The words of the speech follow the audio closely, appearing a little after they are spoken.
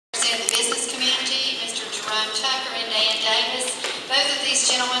Jerome Tucker and Dan Davis. Both of these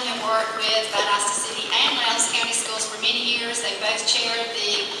gentlemen have worked with Valdosta City and Lowndes County Schools for many years. They both chaired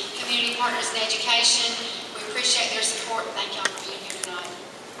the Community Partners in Education. We appreciate their support. Thank y'all for being here tonight.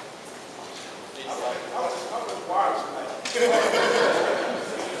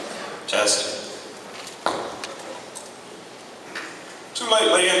 Testing. Too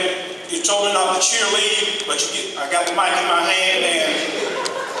late, Lynn. You told me not to cheerlead, but I got the mic in my hand, and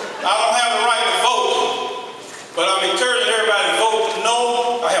I don't have the right to vote, but I'm encouraging everybody to vote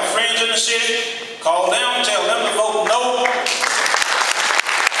no. I have friends in the city. Call them, tell them to vote no.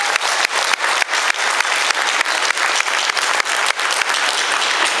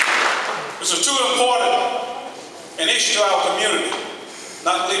 This is too important an issue to our community,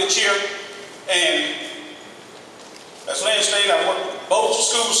 not to leave a cheer. And as Lynn stated, I work with both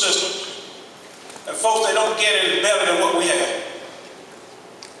school systems, and folks, they don't get any better than what we have.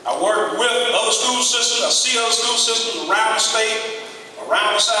 I work with other school systems. I see other school systems around the state,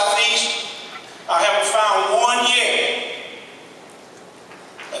 around the Southeast. I haven't found one yet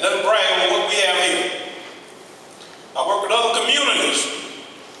that doesn't brag on what we have here. I work with other communities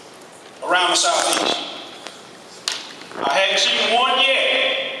around the Southeast. I haven't seen one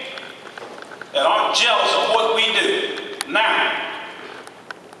yet that aren't jealous of what we do. Now,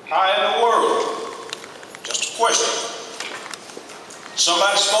 how in the world? Just a question.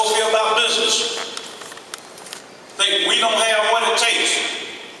 Somebody's supposed to be about business. Think we don't have what it takes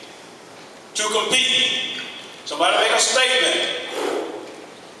to compete. Somebody make a statement.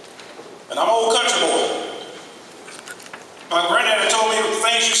 And I'm an old country boy. My granddaddy told me the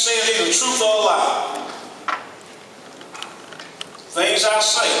things you say are either the truth or a lie. Things I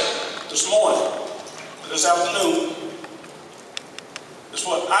say this morning, this afternoon, is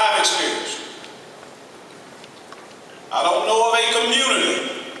what I've experienced. I don't know of a community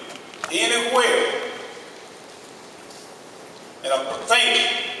anywhere, and I think,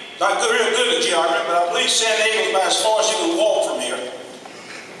 not real good at geography, but I believe San Diego's about as far as you can walk from here.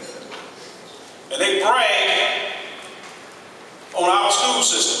 And they brag on our school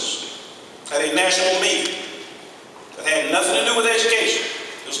systems at a national meeting that had nothing to do with education.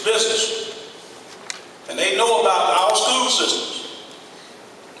 It was business. And they know about our school systems.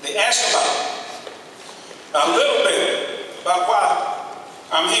 They ask about it. A little bit about why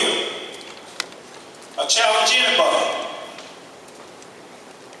I'm here. I challenge anybody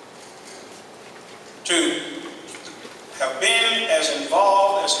to have been as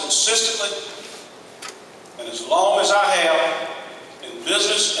involved as consistently and as long as I have in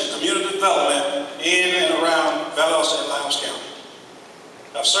business and community development in and around Valdosta and Lowndes County.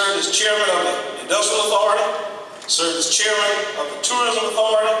 I've served as chairman of the Industrial Authority, served as chairman of the Tourism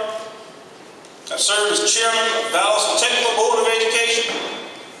Authority, I've served as chairman of Valdosta Technical Board of Education.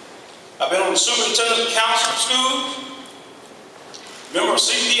 I've been on the Superintendent Council of Schools, member of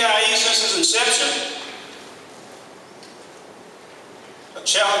CPIE since its inception. I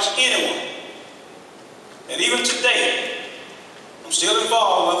challenge anyone, and even today, I'm still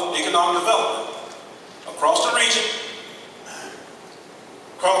involved with economic development across the region,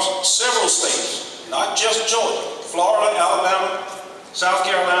 across several states, not just Georgia, Florida, Alabama, South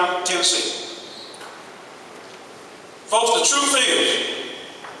Carolina, Tennessee. Folks, the truth is,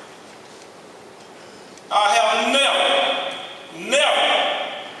 I have never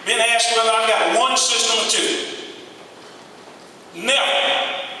been asked whether I've got one system or two. Never.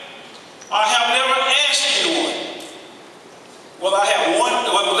 I have never asked anyone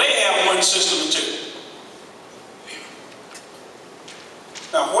whether they have one system or two.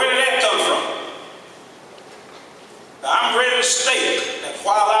 Now, where did that come from? Now, I'm ready to state that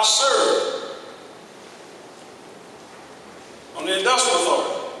while I served on the Industrial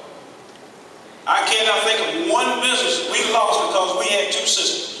Authority, I cannot think of one business we lost because we had two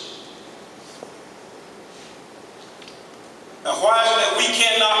systems. Now, why is it that we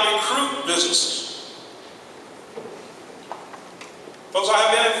cannot recruit businesses? Folks, I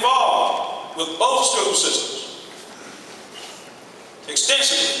have been involved with both school systems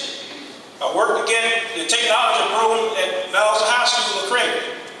extensively. I worked to get the technology program at Valdosta High School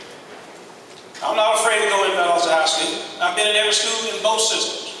accredited. I'm not afraid to go in Valdosta High School. I've been in every school in both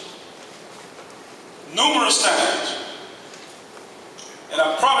systems numerous times. And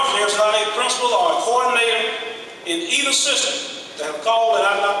I promise you there's not a principal or a coordinator in either system that have called and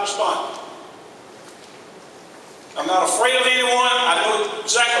I've not responded. I'm not afraid of anyone. I know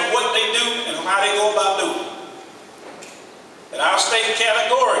exactly what they do and how they go about doing it. And I'll state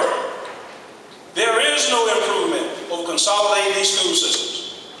categorically, there is no improvement of consolidating these school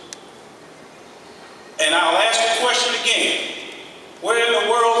systems. And I'll ask the question again, where in the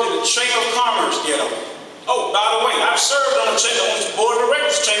world did the Chamber of Commerce get Oh, by the way, I've served on the board of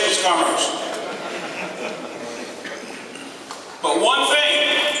directors of Chambers of Commerce. But one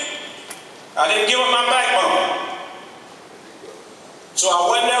thing, I didn't give up my backbone. So I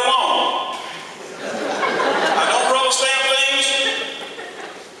wasn't there long. I don't rubber stamp things.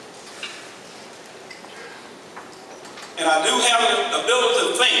 And I do have the ability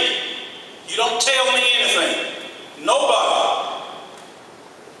to think. You don't tell me anything. Nobody.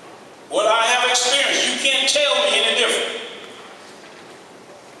 What I have experienced, you can't tell me any different.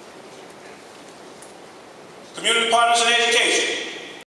 Community partners in education.